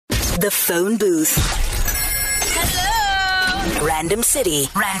The phone booth. Hello. Random city,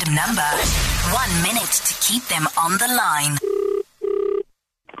 random number. 1 minute to keep them on the line.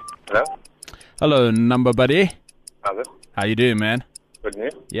 Hello? Hello, number buddy. Hello? How you doing, man? Good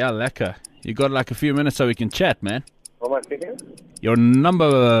news? Yeah, lekker. You got like a few minutes so we can chat, man. Who am I speaking? Your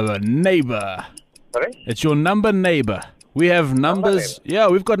number neighbor. Sorry? It's your number neighbor. We have numbers. Yeah,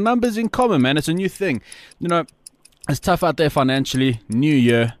 we've got numbers in common, man. It's a new thing. You know, it's tough out there financially. New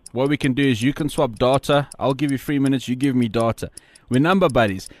year. What we can do is you can swap data. I'll give you 3 minutes. You give me data. We're number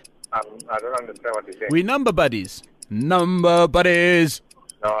buddies. I don't understand what you're saying. We're number buddies. Number buddies.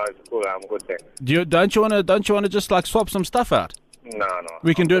 No, it's cool. I'm good then. Don't you wanna just like swap some stuff out? No.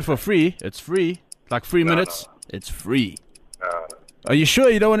 We can do it for free. It's free. Like 3 minutes. No. It's free. No. Are you sure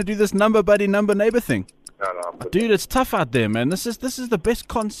you don't want to do this number buddy, number neighbor thing? No, I'm good. Dude, it's tough out there, man. This is the best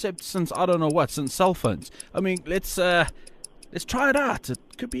concept since I don't know what, since cell phones. I mean, let's try it out. It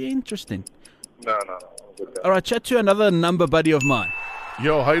could be interesting. No, I'm good then. All right, chat to another number buddy of mine.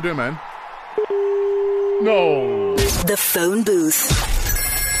 Yo, how you doing, man? No. The phone booth.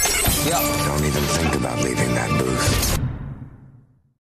 Don't even think about leaving that booth.